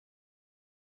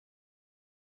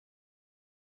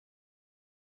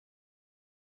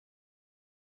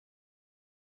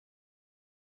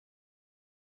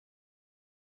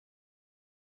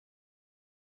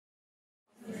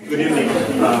Good evening.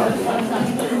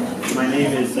 My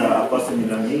name is Abbas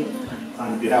Milani.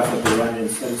 On behalf of the Iranian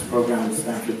Studies Program at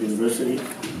Stanford University,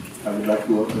 I would like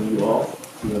to welcome you all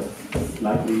to the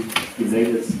slightly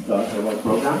belated start of our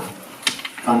program.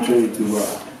 Contrary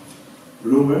to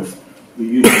rumors, we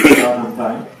usually start on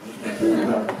time.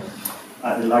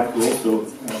 I'd like to also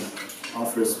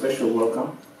offer a special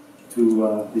welcome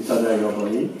to Bitada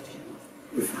Yabari.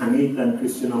 If Hamid and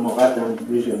Christina Moghadam's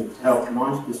vision helped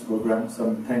launch this program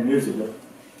some 10 years ago,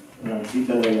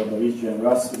 Bitada Yabari's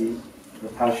generosity, the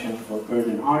passion for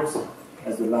Persian arts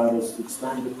has allowed us to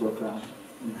expand the program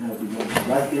and have events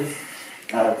like this,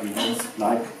 have events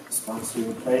like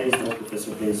sponsoring plays like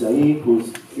Professor Bezai,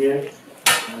 who's here,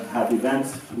 have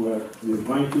events where we're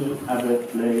going to have a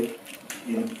play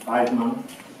in 5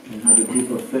 months and have a group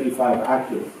of 35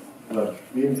 actors who have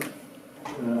been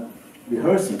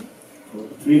rehearsing for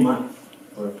 3 months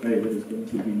for a play that is going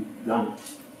to be done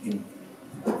in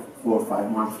 4 or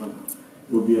 5 months from now.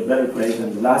 It will be a better play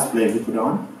than the last play we put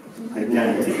on, I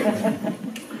guarantee it.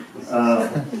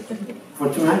 For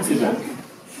tonight's event,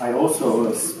 I also owe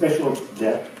a special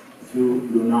debt to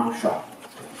Luna Shah.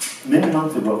 Many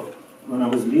months ago, when I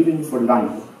was leaving for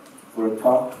London for a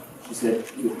talk, she said,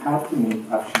 "You have to meet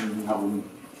Afshin Naghouni.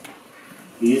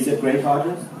 He is a great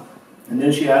artist." And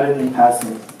then she added in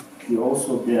passing, "He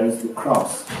also bears the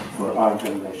cross for our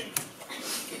generation."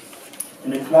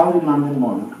 In a cloudy London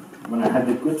morning, when I had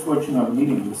the good fortune of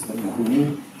meeting Mr.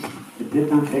 Naghouni, it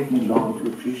did not take me long to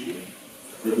appreciate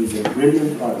that he's a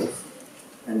brilliant artist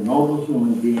and noble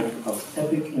human being of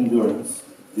epic endurance,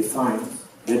 defiance,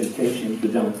 dedication to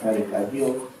democratic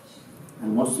ideals,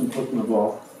 and most important of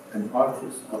all, an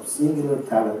artist of singular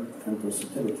talent and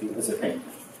versatility as a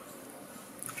painter.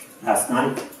 Last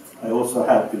night, I also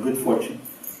had the good fortune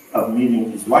of meeting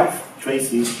his wife,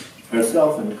 Tracy,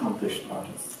 herself an accomplished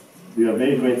artist. We are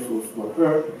very grateful for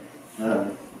her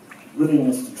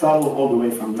willingness to travel all the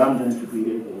way from London to be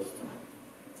here with us tonight.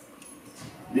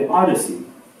 The Odyssey,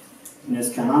 in its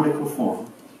canonical form,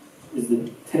 is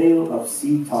the tale of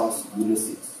sea-tossed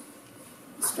Ulysses,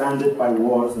 stranded by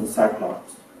wars and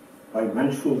cyclops, by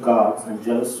vengeful gods and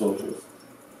jealous soldiers,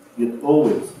 yet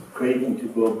always craving to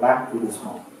go back to his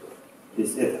home,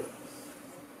 his Ithaca.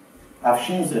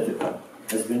 Afshin's Ithaca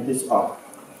has been his art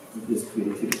and his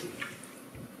creativity.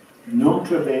 No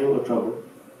travail or trouble,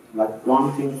 like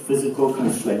daunting physical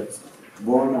constraints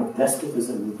born of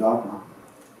despotism and dogma,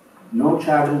 no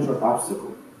challenge or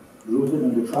obstacle rooted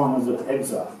in the traumas of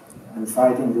exile and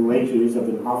fighting the waggeries of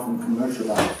an often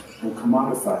commercialized and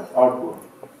commodified art world,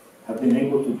 have been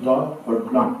able to dull or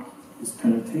blunt his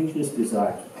contagious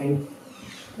desire to paint,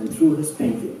 and through his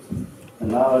paintings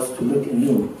allow us to look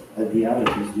anew at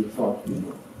realities we thought we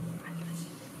knew.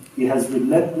 He has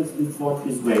relentlessly fought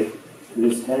his way to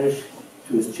his cherished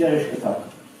Ithaca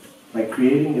by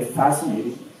creating a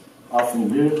fascinating, often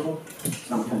lyrical,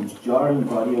 sometimes jarring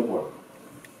body of work.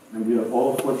 And we are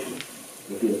all fortunate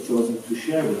that he has chosen to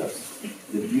share with us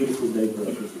the beautiful labor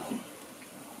of his life.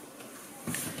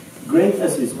 Great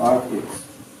as his art is,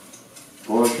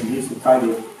 or to use the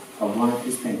title of one of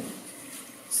his paintings,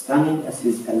 stunning as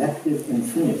his elective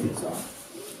infinities are,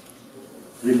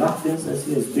 reluctant as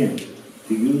he has been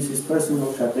to use his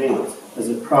personal travails as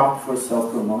a prop for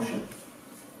self-promotion,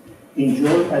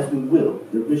 enjoy as we will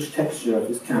the rich texture of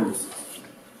his canvases.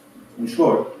 In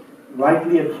short,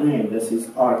 rightly acclaimed as his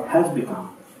art has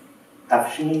become,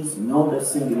 Afshin's no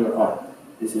less singular art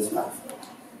is his life.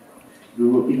 We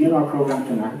will begin our program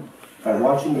tonight by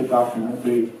watching a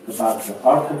documentary about the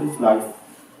art of his life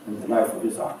and the life of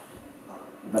his art.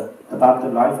 But about the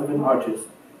life of an artist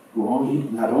who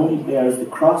not only bears the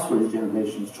cross for his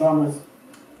generation's traumas,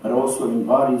 but also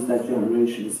embodies that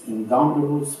generation's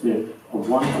indomitable spirit of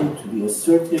wanting to be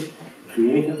assertive,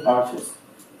 creative artist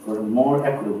for a more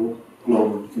equitable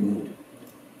global community.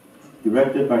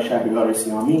 Directed by Shahriar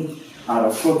Siami,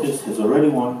 Our Focus has already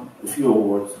won a few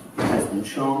awards and has been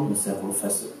shown in several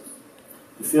festivals.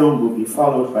 The film will be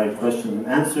followed by a question and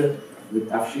answer with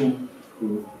Afshin,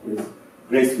 who is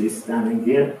gracefully standing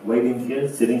here, waiting here,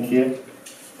 sitting here.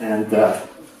 And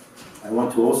I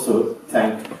want to also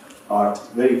thank our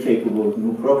very capable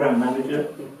new program manager,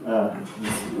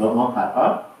 Ms. Laurent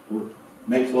Harhar, who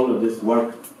makes all of this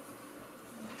work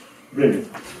brilliant.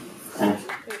 Thank you.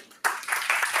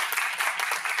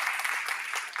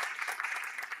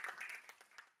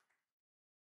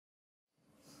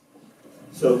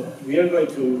 So we are going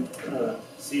to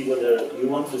see whether you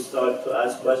want to start to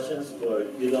ask questions or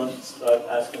you don't start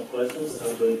asking questions.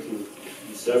 I'm going to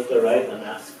usurp the right and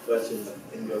ask questions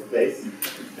in your place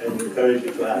and encourage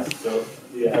you to ask. So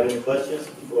do you have any questions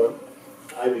before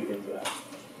I begin to ask?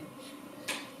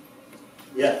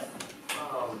 Yeah.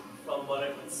 From what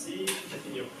I can see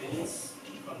in your paintings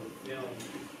from the film,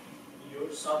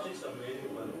 your subjects are very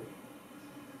well.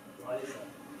 Why is that?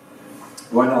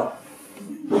 Why not?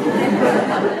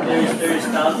 There's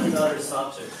thousands of other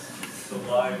subjects, so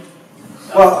why?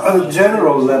 Well, at a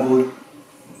general level,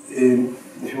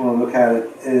 if you want to look at it,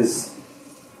 is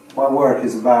my work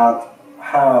is about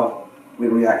how we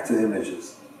react to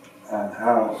images and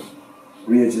how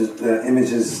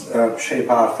images shape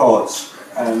our thoughts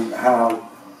and how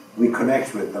we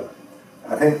connect with them.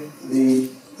 I think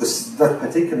that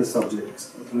particular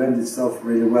subject lends itself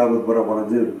really well with what I want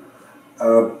to do.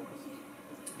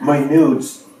 My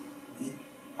nudes,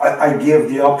 I give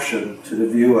the option to the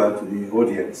viewer, to the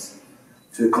audience,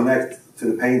 to connect to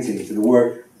the painting, to the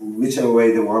work, whichever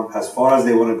way they want, as far as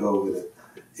they want to go with it.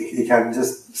 You can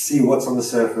just see what's on the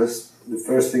surface, the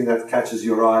first thing that catches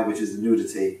your eye, which is the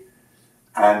nudity,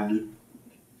 and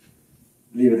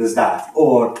leave it as that.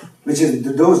 Or, which is,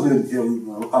 those nudity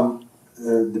I'm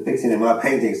depicting in my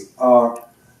paintings are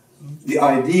the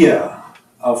idea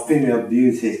of female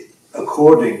beauty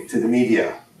according to the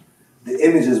media. The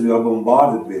images we are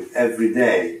bombarded with every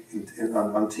day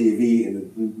on TV,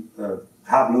 in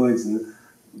tabloids and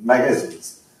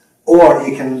magazines. Or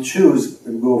you can choose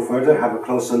and go further, have a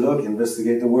closer look,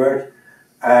 investigate the work,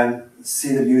 and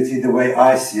see the beauty the way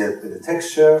I see it, with the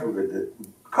texture, with the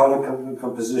color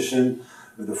composition,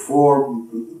 with the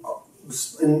form,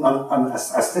 on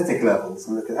aesthetic levels.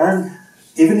 And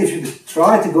even if you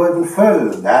try to go even further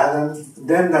than that,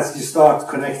 then that's you start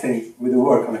connecting with the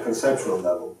work on a conceptual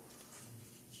level.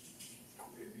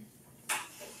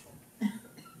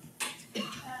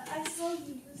 I saw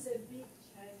you use a big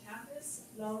canvas,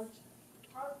 large.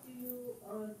 How do you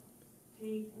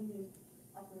paint on the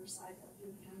upper side of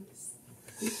your canvas?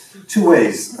 Two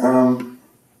ways.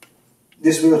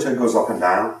 This wheelchair goes up and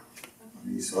down.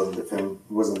 You saw in the film,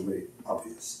 it wasn't very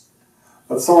obvious.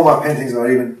 But some of my paintings are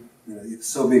even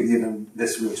so big, even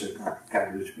this wheelchair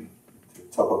can't reach me to the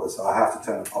top of it. So I have to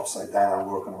turn it upside down and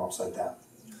work on them upside down.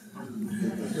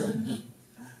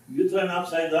 You turn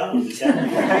upside down with the camera.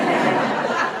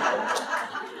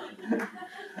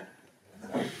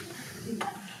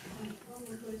 One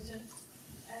more question.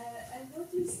 I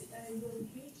noticed your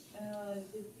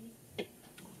the big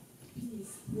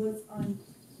piece was on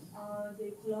the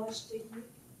collage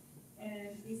technique,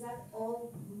 and is that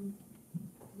all?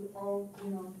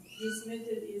 This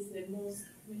method is the most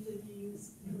method you use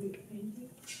in your painting,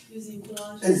 using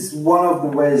collage. It's one of the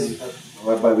ways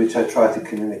by which I try to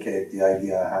communicate the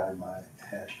idea I have in my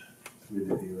head with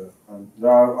the viewer.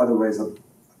 There are other ways of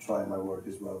trying my work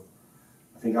as well.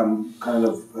 I think I'm kind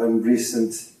of, in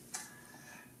recent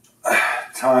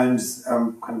times,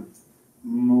 I'm kind of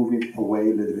moving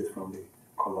away a little bit from the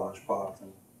collage part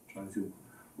and trying to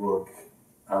work,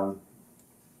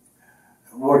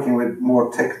 working with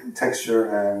more texture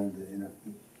and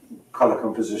color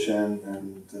composition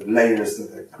and layers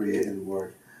that I create in the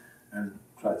work, and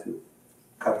try to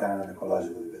cut down on the collage a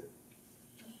little bit.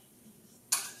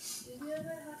 Did you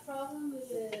ever have problem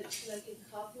with like a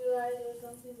copyright or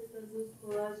something, because those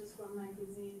collages from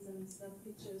magazines and stuff,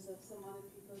 pictures of some other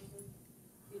people,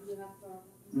 did you have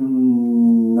problems?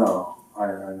 No, I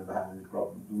never had any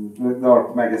problem. There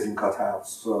are magazine cutouts,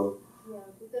 so. Yeah,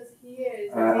 because here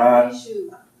is a big issue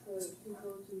for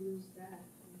people to use that.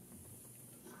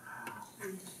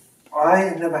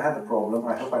 I never had a problem.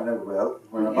 I hope I never will.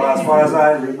 But as far as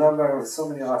I remember, so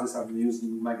many artists have used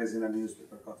magazine and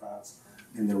newspaper cutouts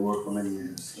in their work for many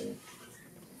years.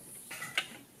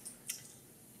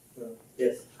 So.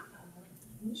 Yes.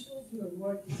 Which of your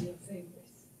work is your favorite?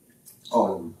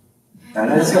 Oh,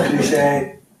 and it's a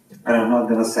cliche, and I'm not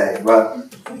going to say, but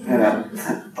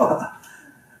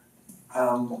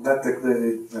that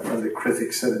the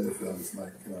critics said in the film is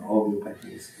like, all your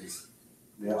paintings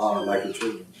they are like the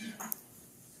children.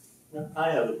 I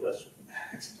have a question.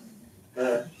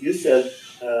 You said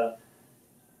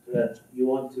that you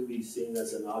want to be seen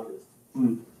as an artist.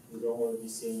 You don't want to be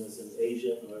seen as an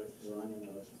Asian or Iranian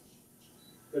artist.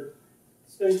 But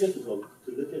it's very difficult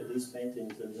to look at these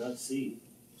paintings and not see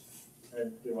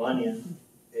an Iranian,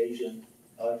 Asian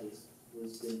artist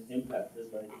who's been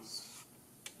impacted by this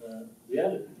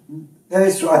reality. That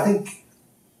is true. I think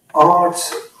art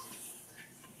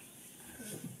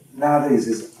nowadays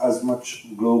is as much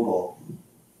global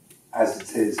as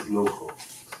it is local.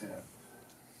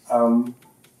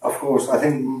 Of course, I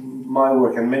think my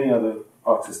work and many other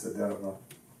artists that are not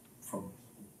from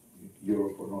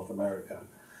Europe or North America,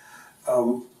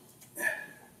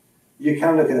 you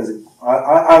can look at it as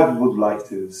I would like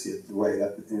to see it the way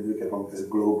that you look at him as a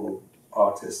global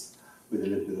artist with a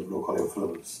little bit of local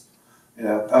influence.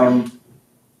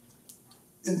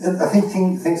 And I think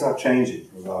things are changing.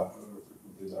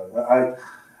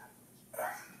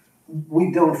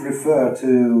 We don't refer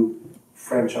to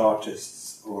French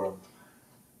artists or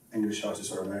English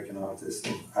artists or American artists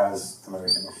as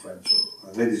American or French.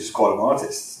 They just call them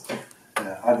artists.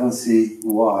 I don't see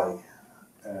why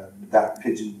that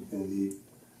pigeon, the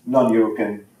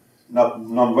non-European,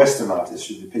 non-Western artists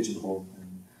should be pigeonholed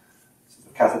and sort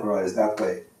of categorized that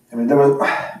way. I mean, there was.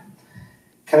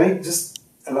 Can I just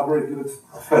elaborate a little bit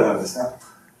further on this now?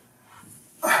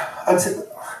 I'd say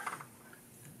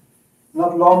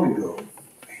not long ago,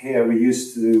 here we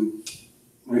used to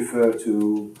refer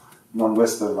to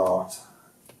non-Western art,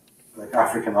 like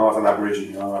African art and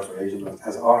Aboriginal art or Asian art,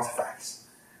 as artifacts.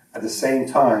 At the same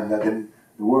time that in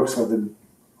the works of the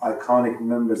iconic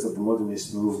members of the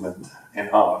modernist movement in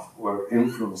art were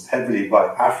influenced heavily by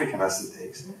African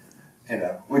aesthetics,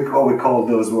 we call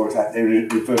those works, they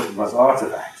refer to them as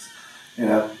artifacts,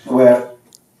 where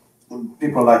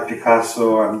people like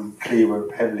Picasso and Klee were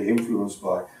heavily influenced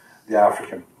by the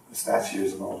African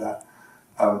statues and all that.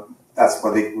 That's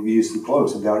what we used to call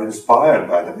it, and they are inspired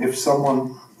by them. If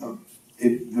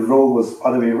the role was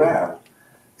other way around,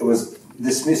 it was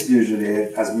dismissed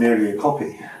usually as merely a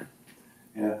copy.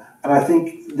 And I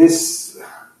think this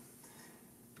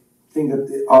thing that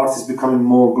the art is becoming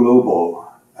more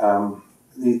global,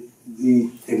 it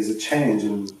is a change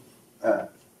in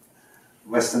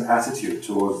Western attitude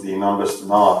towards the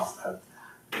non-Western art.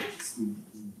 It's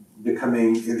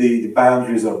becoming, the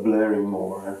boundaries are blurring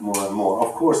more and more and more.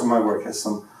 Of course, my work has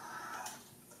some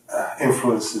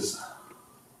influences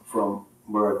from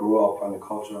where I grew up and the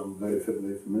culture I'm very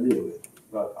familiar with.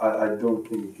 But I don't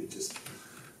think you could just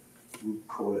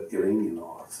call it Iranian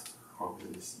art or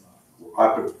Middle Eastern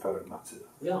art. I prefer not to.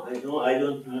 Yeah, I know I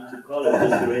don't need to call it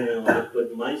just Iranian art,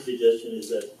 but my suggestion is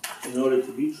that in order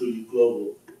to be truly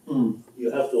global,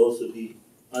 you have to also be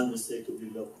unmistakably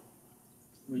local.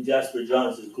 I mean, Jasper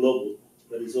Johns is global,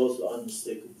 but he's also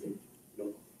unmistakably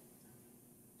local.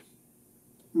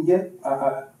 Yeah,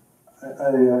 I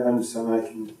understand. I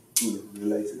can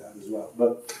relate to that as well.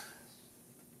 But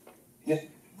yeah.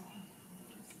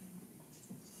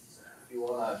 If you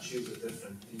want to choose a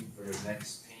different theme for your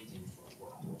next painting,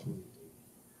 what would you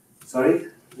do? Sorry?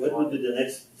 What would be the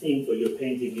next theme for your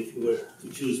painting if you were to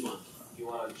choose one? If you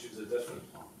want to choose a different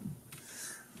one.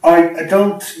 I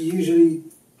don't usually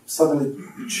suddenly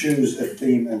choose a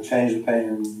theme and change the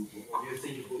painting. What do you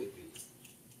think it would be?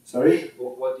 Sorry?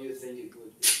 What do you think it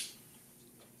would be?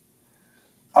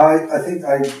 I think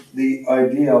the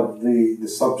idea of the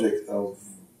subject of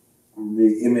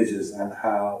the images and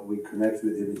how we connect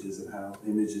with images and how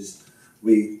images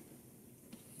we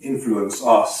influence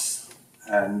us,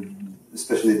 and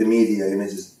especially the media,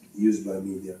 images used by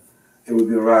media, it would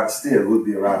be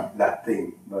around that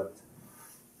thing. But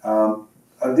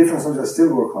a different subject I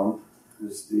still work on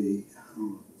is the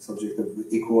subject of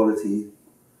equality,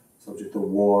 subject of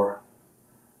war.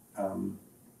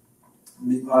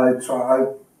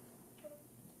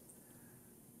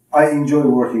 I enjoy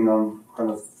working on kind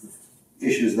of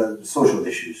issues social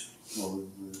issues,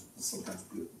 sometimes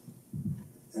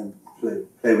and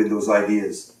play with those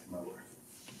ideas in my work.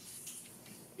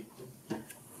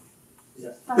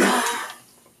 Yeah.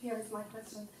 Here is my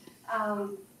question.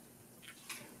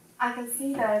 I can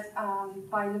see that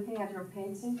by looking at your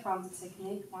painting from the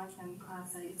technique, one can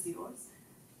say it's yours.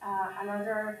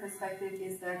 Another perspective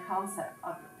is the concept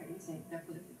of your painting, the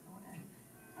political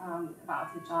and about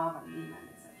hijab and women,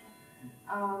 etc.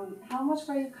 How much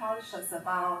were you conscious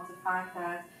about the fact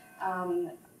that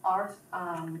art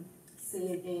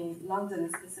scene in London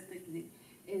specifically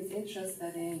is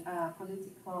interested in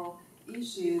political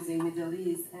issues in Middle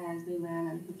East and women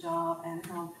and hijab, and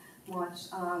how much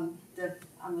the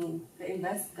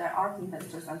art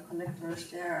investors and collectors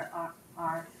there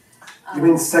are you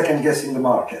mean second guessing the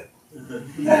market?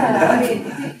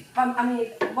 Yeah,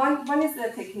 one is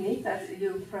the technique that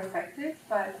you perfected,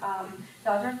 but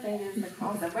the other thing is the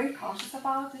concept. Were you conscious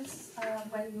about this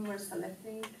when you were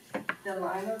selecting the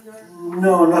line of your?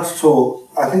 No, not at all.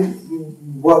 I think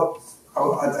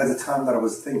at the time that I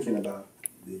was thinking about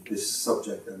this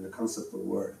subject and the concept of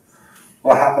work,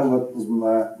 what happened was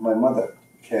my mother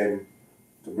came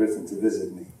to Britain to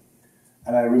visit me,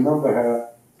 and I remember her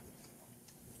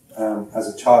as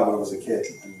a child when I was a kid,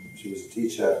 and she was a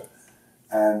teacher,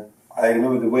 and I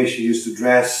remember the way she used to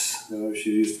dress.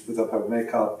 She used to put up her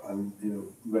makeup and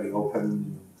very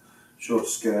open, short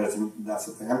skirts and that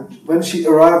sort of thing. And when she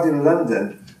arrived in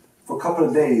London, for a couple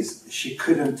of days, she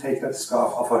couldn't take that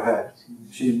scarf off her head.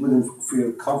 She wouldn't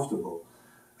feel comfortable,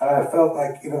 and I felt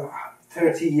like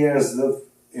 30 years of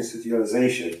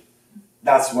institutionalization.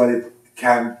 That's what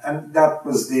can, and that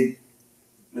was the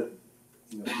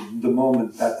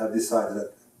moment that I decided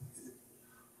that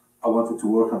I wanted to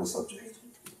work on the subject.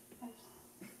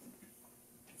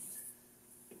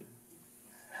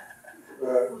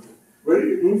 Were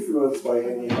you influenced by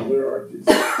any other artists?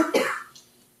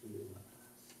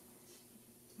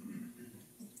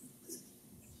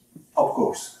 Of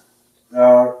course. There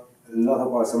are a lot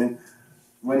of artists. I mean,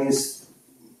 when you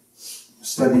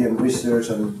study and research,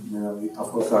 and of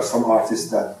course there are some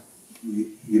artists that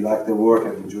you like their work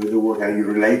and enjoy their work and you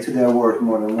relate to their work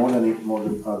more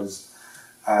than others.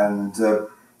 And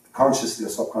consciously or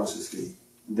subconsciously,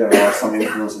 there are some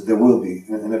influences. There will be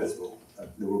inevitable.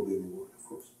 There will be in the work, of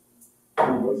course.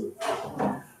 Who was it?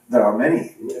 There are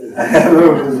many,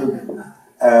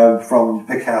 from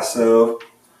Picasso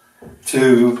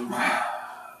to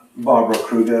Barbara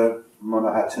Kruger, Mona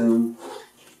Hatoum.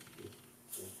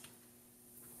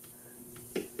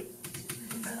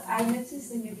 I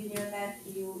noticed in your video that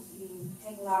you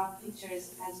take a lot of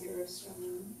pictures as you're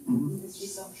struggling in industry.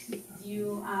 So do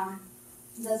you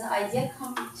does the idea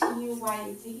come to you while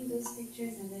you're taking those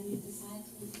pictures and then you decide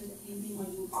to do the painting, or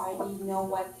you already know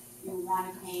what you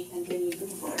want to paint and then you go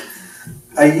for it?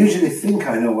 I usually think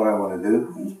I know what I want to do,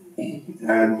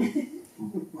 and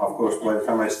of course by the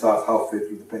time I start halfway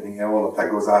through the painting, all of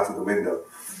that goes out of the window.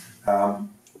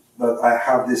 But I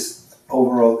have this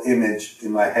overall image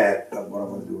in my head of what I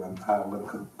want to do and how I'm going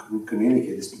to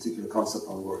communicate this particular concept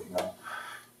I'm working on.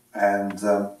 And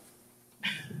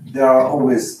there are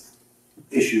always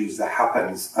issues that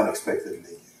happen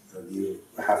unexpectedly. You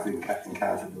have to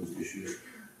encounter those issues,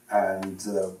 and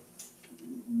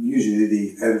usually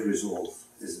the end result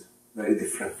is very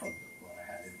different from what I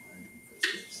had in mind in the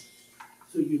first place.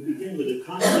 So you begin with a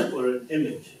concept or an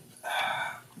image?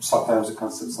 Sometimes the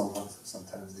concept,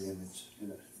 sometimes the image.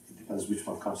 It depends which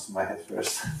one comes to my head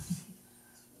first.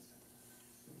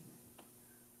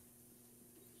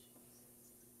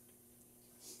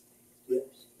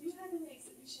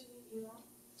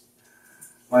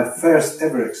 My first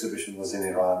ever exhibition was in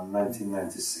Iran in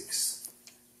 1996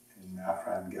 in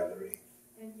Afshin Gallery.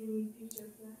 And you need future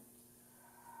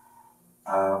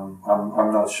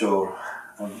I'm not sure.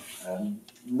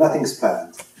 Nothing's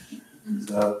planned.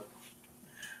 So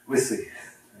we'll see.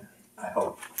 I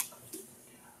hope.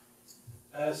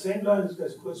 Same lines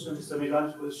as question, Mr.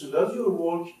 Milani's question. Does your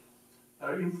work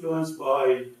are influenced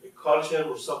by a culture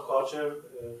or subculture,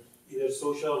 either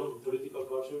social or political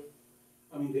culture?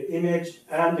 I mean, the image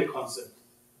and the concept.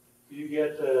 Do you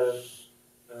get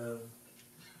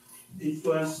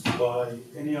influenced by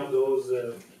any of those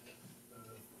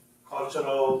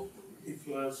cultural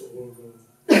influence or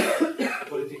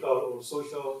political or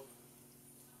social?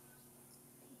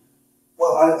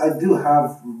 Well, I do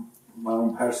have my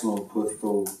own personal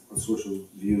political and social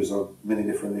views on many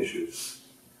different issues.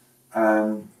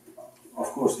 And of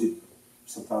course,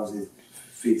 sometimes it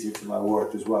feeds into my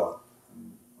work as well.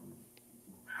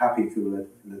 Happy to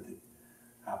let it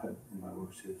happen in my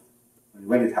work too.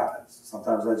 When it happens,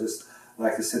 sometimes I just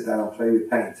like to sit down and play with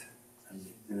paint,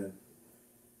 and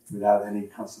without any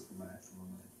concept in my mind.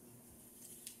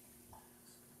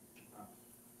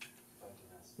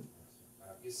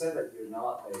 You said that you're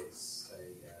not a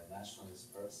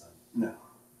nationalist person. No.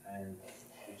 And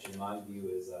which in my view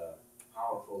is a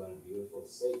powerful and beautiful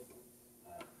state.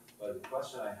 But the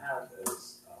question I have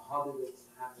is, how did it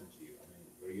happen to you? I mean,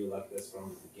 were you like this from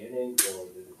the beginning, or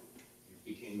did you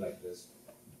became like this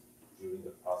during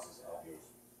the process of your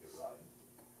life?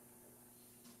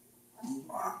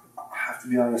 I have to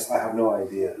be honest, I have no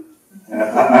idea.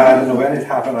 I don't know when it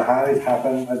happened or how it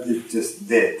happened, but it just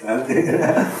did.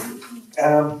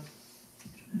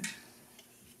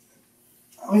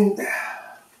 I mean,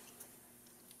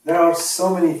 there are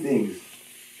so many things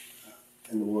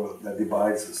in the world that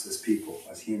divides us as people,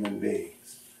 as human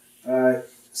beings. I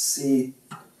see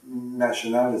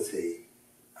nationality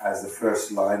as the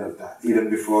first line of that, even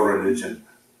before religion.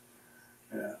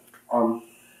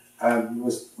 I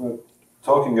was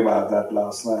talking about that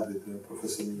last night with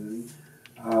Professor Milani.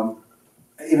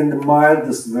 Even the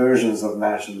mildest versions of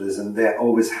nationalism, they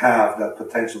always have that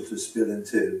potential to spill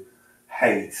into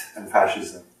hate and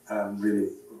fascism. And I'm really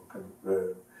kind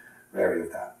of wary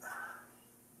of that.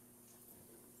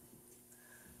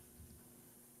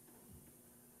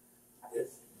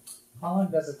 Yes. How long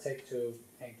does it take to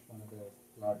paint one of the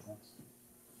large ones?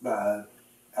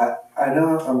 I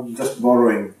know I'm just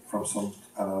borrowing from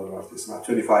another artist, about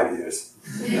 25 years.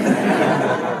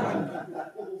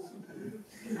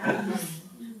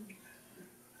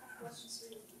 Questions for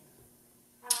you.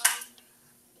 I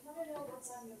want to know what's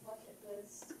on your bucket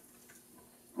list.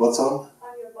 What's on?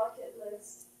 On your bucket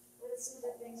list. What are some of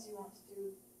the things you want to do?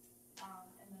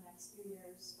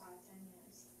 years, 5, 10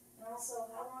 years? And also,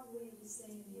 how long will you be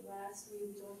staying in the US? Will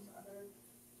you be going to other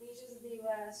regions of the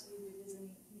US? Will you be visiting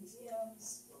museums?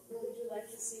 What would you like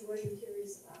to see? What are you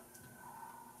curious about?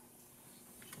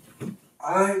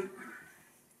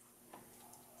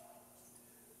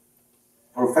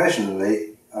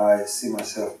 Professionally, I see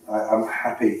myself, I'm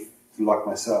happy to lock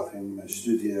myself in my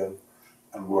studio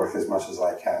and work as much as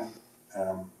I can.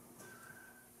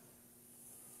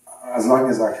 As long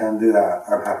as I can do that,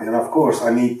 I'm happy. And of course,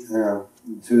 I need to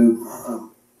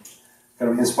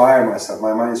kind of inspire myself.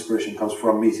 My inspiration comes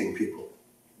from meeting people,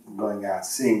 going out,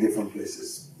 seeing different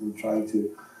places, and trying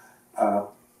to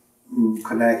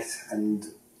connect and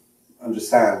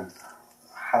understand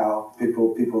how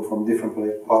people from different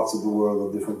parts of the world,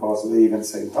 or different parts of the even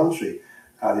same country,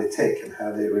 how they take and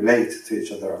how they relate to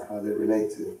each other, and how they relate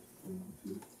to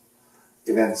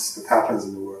events that happens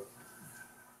in the world.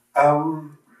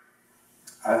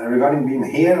 Regarding being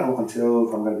here, I'm going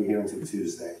to be here until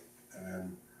Tuesday.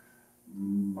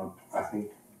 I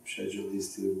think schedule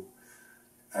is to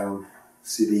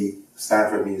see the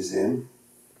Stanford Museum,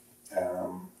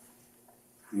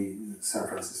 the San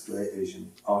Francisco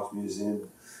Asian Art Museum.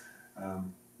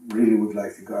 Really would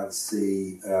like to go and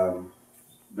see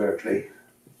Berkeley.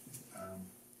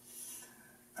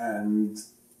 And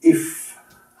if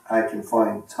I can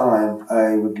find time,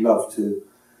 I would love to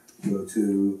go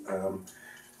to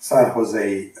San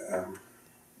Jose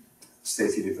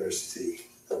State University.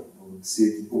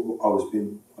 See, always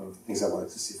been one of the things I wanted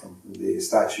to see, from the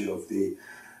statue of the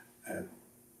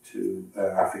two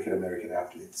African American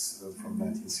athletes from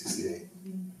 1968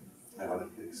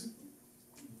 Olympics.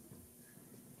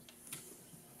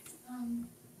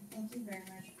 Thank you very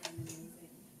much for an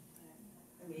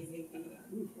amazing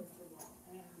meeting, first of all.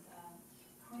 And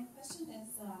my question is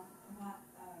about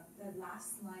the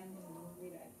last line in the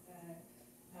movie that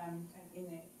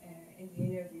in the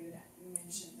interview that you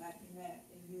mentioned, that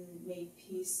you made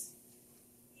peace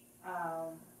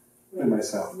with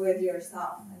myself, with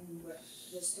yourself, and with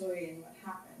the story and what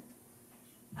happened.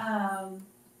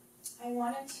 I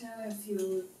wanted to know if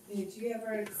did you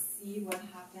ever see what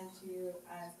happened to you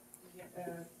as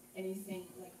anything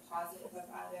like positive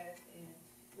about it,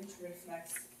 which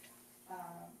reflects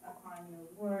upon your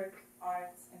work,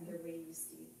 art, and the way you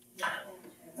see the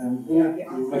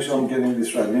world. Make sure I'm getting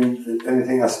this right. I mean,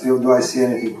 anything else? Do I see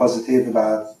anything positive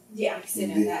about the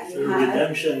accident that you had?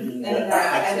 Redemption. I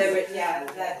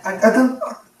don't.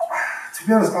 To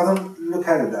be honest, I don't look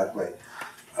at it that way.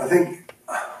 I think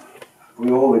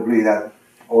we all agree that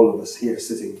all of us here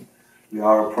sitting, we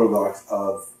are a product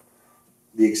of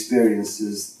the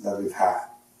experiences that we've had.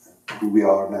 Who we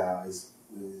are now is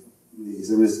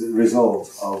a result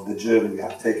of the journey we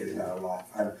have taken in our life.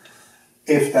 And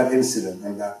if that incident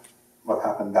and that what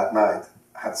happened that night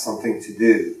had something to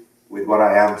do with what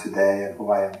I am today and who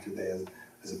I am today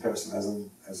as a person, as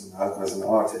an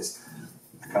artist,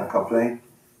 I can't complain.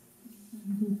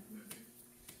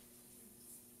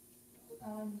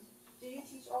 Do you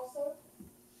teach also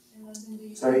in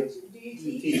London? Sorry? Do you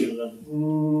teach in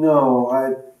London? No,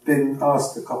 I've been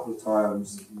asked a couple of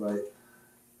times by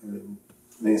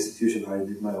the institution I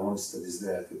did my own studies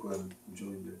there to go and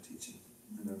join their teaching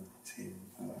team.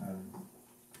 And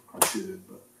considered,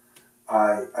 but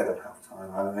I don't have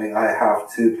time. I have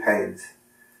to paint,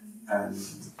 and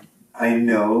I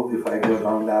know if I go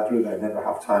down that route, I never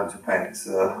have time to paint.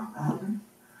 So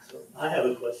I have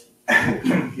a question.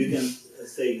 You can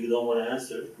say you don't want to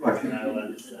answer, and I will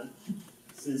understand.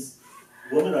 Since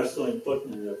women are so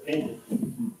important in their painting,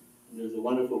 and there's a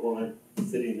wonderful woman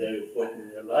sitting there important in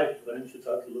your life, why don't you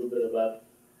talk a little bit about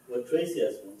what Tracy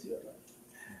has meant to your life?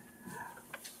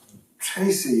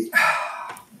 Tracy,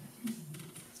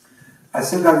 I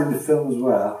said that in the film as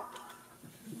well.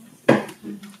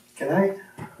 Can I?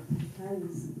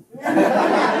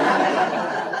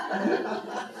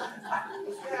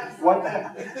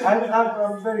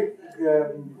 I'm very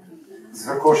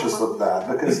cautious of that,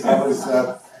 because I was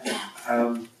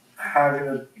having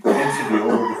an interview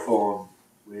over the phone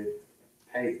with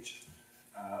Paige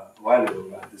a while ago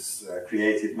about this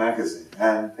creative magazine,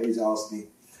 and Paige asked me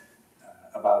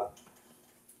about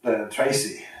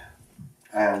Tracy,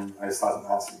 and I started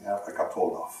asking her. I got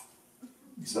told off.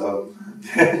 So,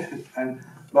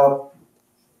 but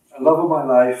love of my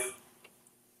life,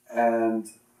 and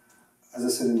as I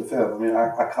said in the film, I mean,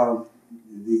 I can't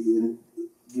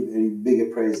give any bigger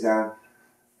praise than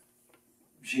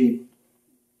she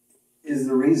is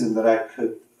the reason that I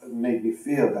could make me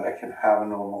feel that I can have a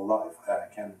normal life, that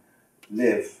I can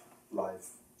live life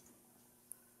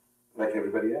like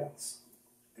everybody else.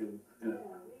 We had a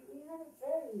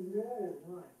very rare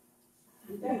life.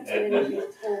 You don't really be a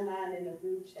tall man in a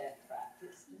wheelchair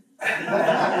practice.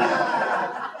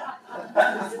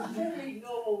 It's a very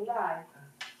normal life.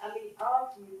 I mean,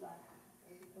 argue like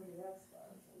everybody else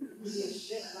does. You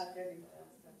sit like everybody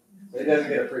else does. So he doesn't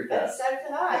get a free pass. And so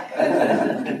can I.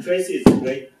 And Tracy is a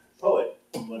great poet,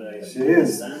 from what I She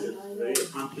is. understand, a very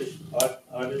accomplished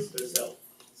artist herself.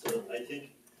 So I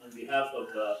think on behalf of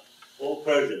all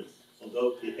Persians,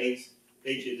 although he hates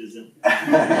patriotism,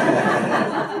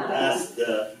 as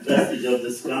the vestige of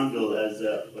the scoundrel,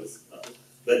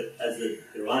 but as an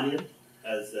Iranian,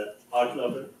 as an art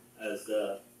lover, as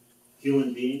a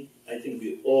human being, I think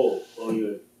we all owe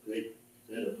you a great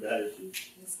debt of gratitude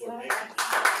for making this.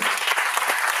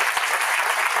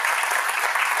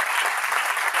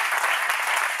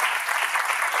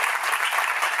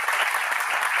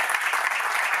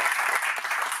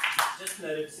 Just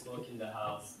let it smoke in the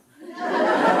house. We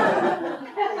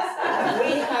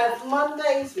have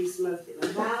Mondays, we smoked in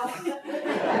the house.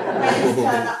 Friends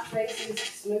turn up places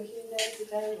smoking there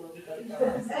today. Well, we've got to go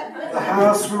outside. The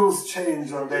house rules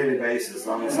change on a daily basis,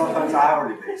 I mean sometimes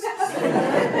hourly basis.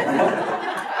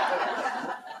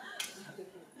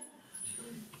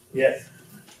 Yes.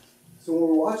 So when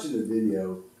we're watching the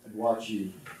video, I'd watch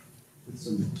you put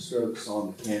some strokes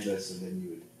on the canvas and then you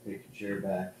would take your chair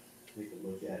back, take a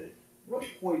look at it. At what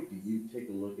point do you take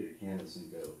a look at a canvas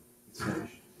and go, it's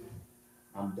finished,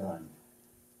 I'm done?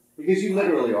 Because you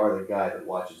literally are the guy that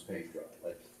watches paint dry.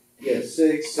 Like, you have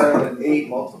 6, 7, 8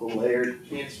 multiple layers, you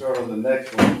can't start on the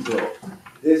next one until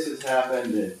this has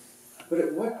happened. But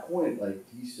at what point, like,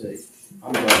 do you say,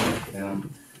 I'm done, and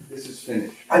this is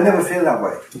finished? I never feel that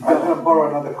way. I'm going to borrow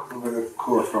another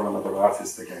quote from another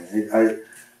artist again.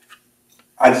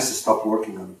 I just stop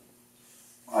working on it.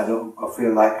 I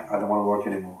feel like I don't want to work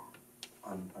anymore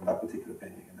on that particular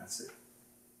painting, and that's it.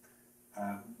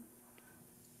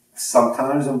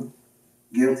 Sometimes I'm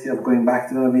guilty of going back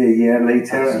to maybe a year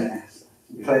later and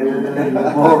play with it a little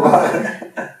bit more.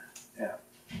 Yeah.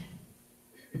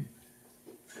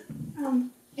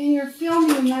 In your film,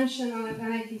 you mentioned on it,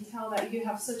 and I can tell that you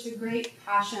have such a great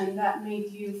passion that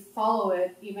made you follow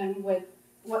it, even with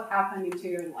what happened into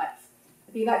your life.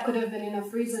 I think that could have been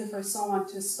enough reason for someone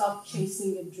to stop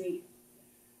chasing a dream.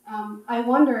 I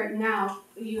wonder now,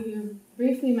 you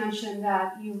briefly mentioned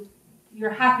that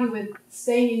you're happy with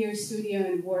staying in your studio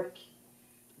and work.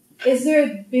 Is there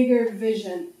a bigger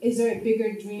vision? Is there a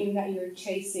bigger dream that you're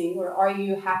chasing, or are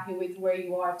you happy with where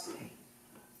you are today?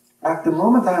 At the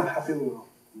moment, I'm happy with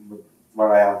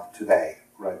where I am today,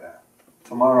 right now.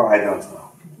 Tomorrow, I don't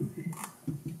know.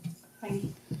 Thank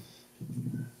you.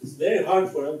 It's very hard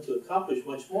for him to accomplish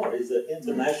much more. He's an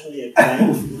internationally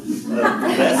acclaimed,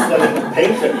 best-selling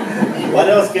painter. What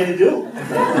else can he do?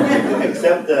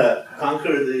 Except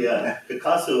conquer the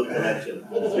Picasso collection.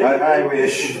 I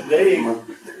wish. It's very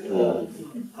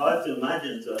hard to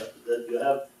imagine that you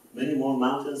have many more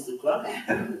mountains to climb.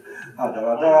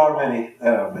 There are many. I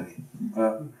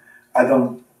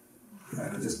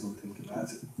just don't think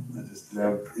about it. I just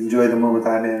enjoy the moment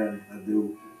I'm in and I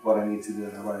do what I need to do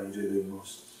and what I enjoy doing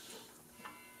most.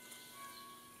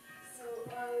 So,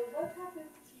 what happened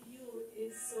to you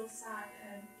is so sad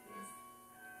and is,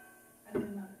 I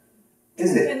don't know.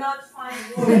 Is it? You cannot find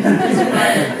words to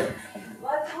describe it.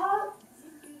 But how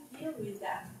did you deal with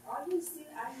that? Are you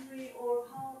still angry, or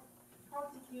how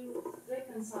did you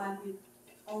reconcile with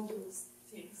all those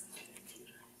things?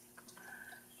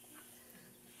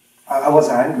 I was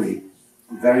angry,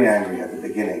 very angry at the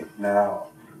beginning.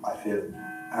 Now I feel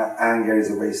anger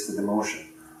is a wasted emotion,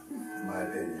 in my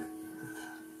opinion.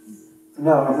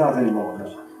 No, I'm not anymore,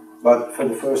 no. But for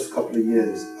the first couple of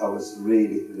years, I was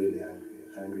really, really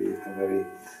angry and very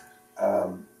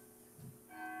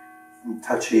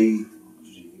touchy,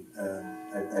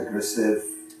 aggressive.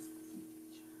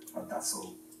 But that's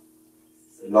all.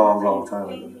 Long time ago.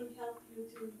 Painting help you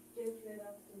to get rid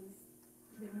of those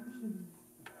emotions?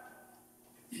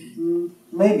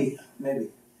 Maybe.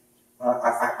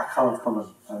 I can't comment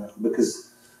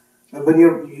because when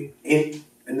you're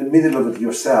in the middle of it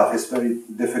yourself, it's very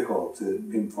difficult to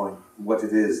pinpoint what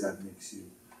it is that makes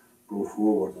you go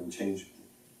forward and change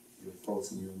your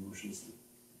thoughts and your emotions.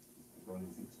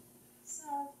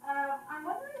 So, I'm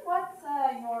wondering what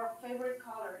your favorite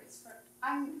color is.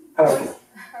 Purple.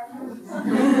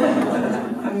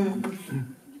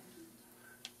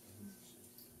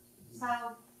 So,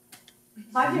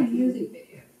 about your music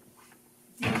video,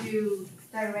 did you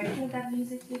direct that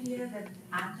music video, that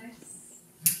actress?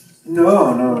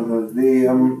 No.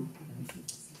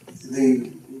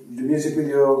 The music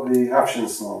video, the Afshin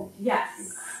song.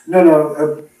 Yes.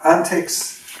 No.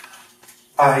 Antics.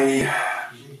 I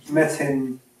met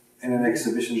him in an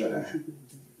exhibition that I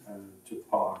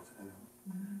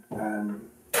and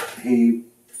he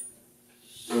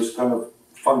was kind of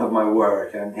fond of my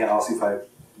work, and he asked if I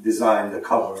designed the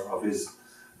cover of his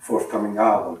forthcoming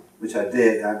album, which I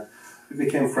did, and we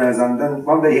became friends. And then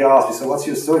one day he asked me, "So what's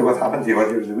your story? What happened to you when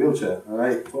you were in the wheelchair?" And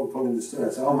I told him the story. I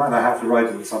said, "Oh man, I have to write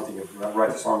something, write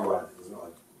a song about it." He said, "Oh,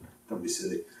 don't be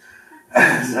silly."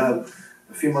 So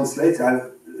a few months later,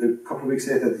 a couple of weeks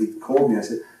later, he called me and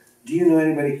said, "Do you know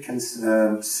anybody who can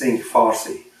sing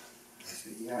Farsi?" I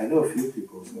said, "Yeah, I know a few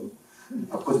people." So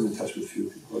I put him in touch with a few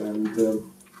people, and the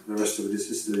rest of it is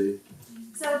history.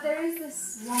 So there is this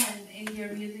woman in your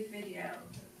music video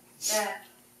that...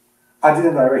 I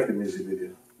didn't direct the music video.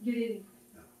 You didn't?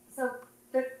 No. So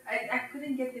I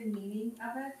couldn't get the meaning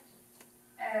of it.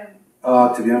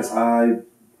 To be honest, I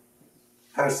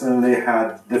personally had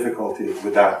difficulty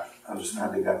with that,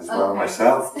 understanding that as well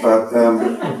myself, but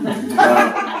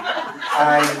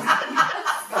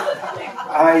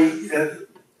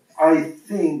I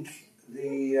think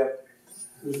the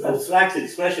abstract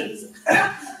expressionism.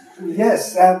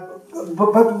 Yes, but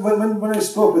when I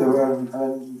spoke with her,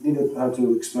 I needed her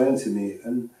to explain to me,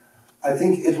 and I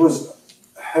think it was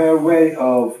her way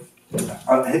of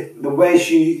the way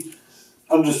she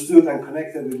understood and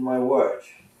connected with my work,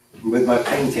 with my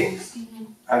paintings,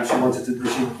 and she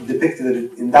depicted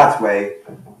it in that way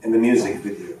in the music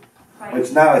video. Right.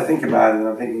 Which now I think about it, and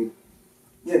I'm thinking,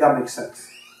 yeah, that makes sense.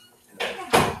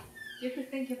 You could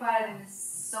think about it in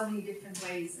so many different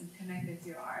ways and connect it to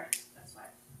your art. That's why.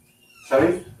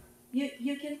 Sorry?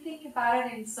 You can think about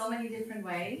it in so many different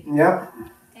ways. Yeah.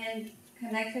 And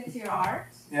connect it to your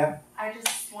art. Yeah. I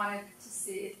just wanted to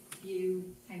see if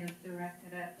you kind of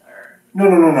directed it or... No.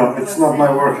 It's not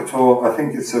my work at all. I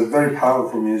think it's a very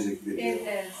powerful music video. It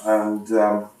is. And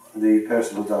the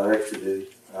person who directed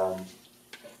it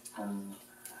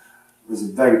was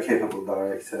a very capable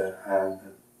director. And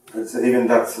it's even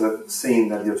that scene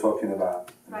that you're talking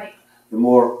about. Right. The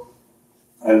more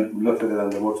I looked at it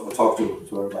and the more I talked to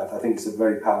her about it, I think it's a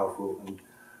very powerful and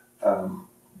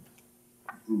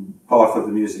part of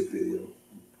the music video.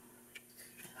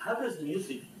 How does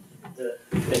music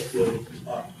affect your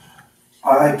art?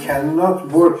 I cannot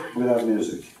work without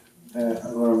music. When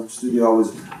I'm in the studio,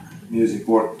 always music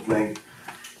work playing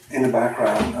in the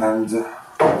background, and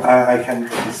I can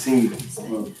see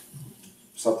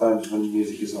sometimes when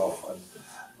music is off. And,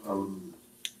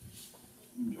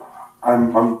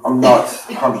 I'm not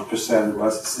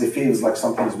 100%. It feels like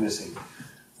something's missing.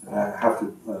 I have to.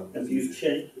 Have you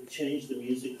changed the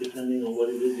music depending on what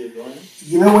it is you're doing?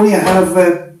 You know, when you have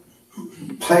a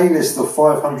playlist of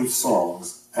 500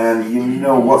 songs and you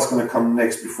know what's going to come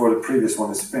next before the previous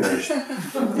one is finished,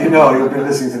 you know you'll be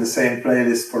listening to the same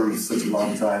playlist for such a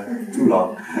long time, too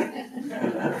long.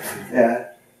 Yeah.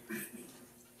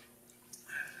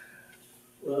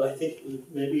 Well, I think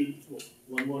maybe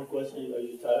one more question. Are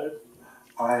you tired?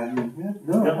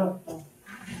 No.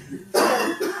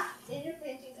 In your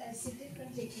paintings, I see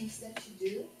different techniques that you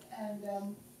do, and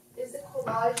is the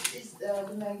collage, is the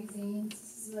magazines,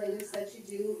 this is the latest that you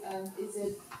do, and is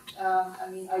it, I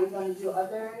mean, are you going to do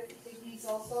other techniques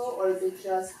also, or is it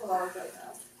just collage right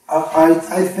now?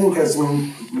 I think as a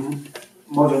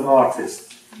modern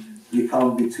artist, you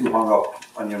can't be too hung up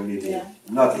on your medium,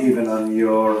 not even on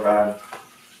your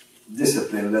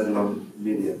discipline, let alone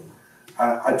medium.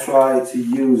 I try to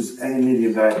use any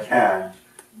medium that I can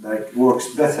that works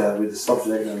better with the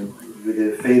subject and with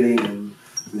the feeling and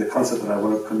with the concept that I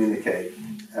want to communicate.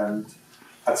 And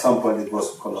at some point it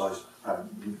was collage,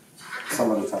 and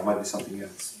some other time it might be something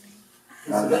else.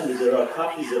 Incidentally, there are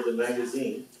copies of the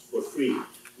magazine for free.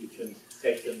 You can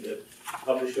take them. The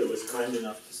publisher was kind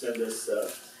enough to send us a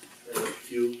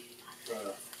few.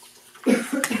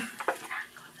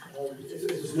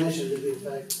 It was mentioned that, in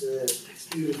fact, it's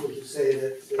beautiful to say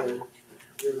that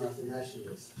you're not a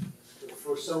nationalist. But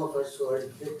for some of us who are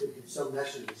addicted to some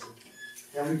nationalism,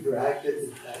 can we brag that,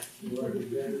 in fact, you are the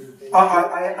Iranian? I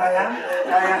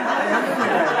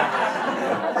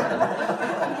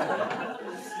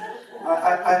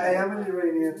am an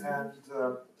Iranian, and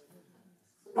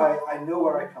I know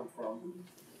where I come from.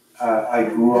 I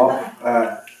grew up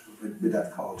with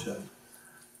that culture.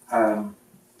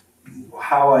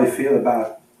 How I feel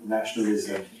about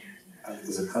nationalism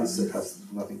as a concept has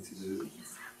nothing to do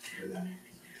with that.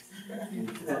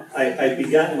 I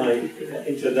began my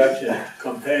introduction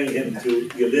comparing him to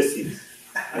Ulysses.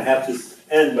 I have to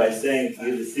end by saying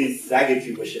Ulysses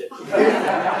Zagitubashi.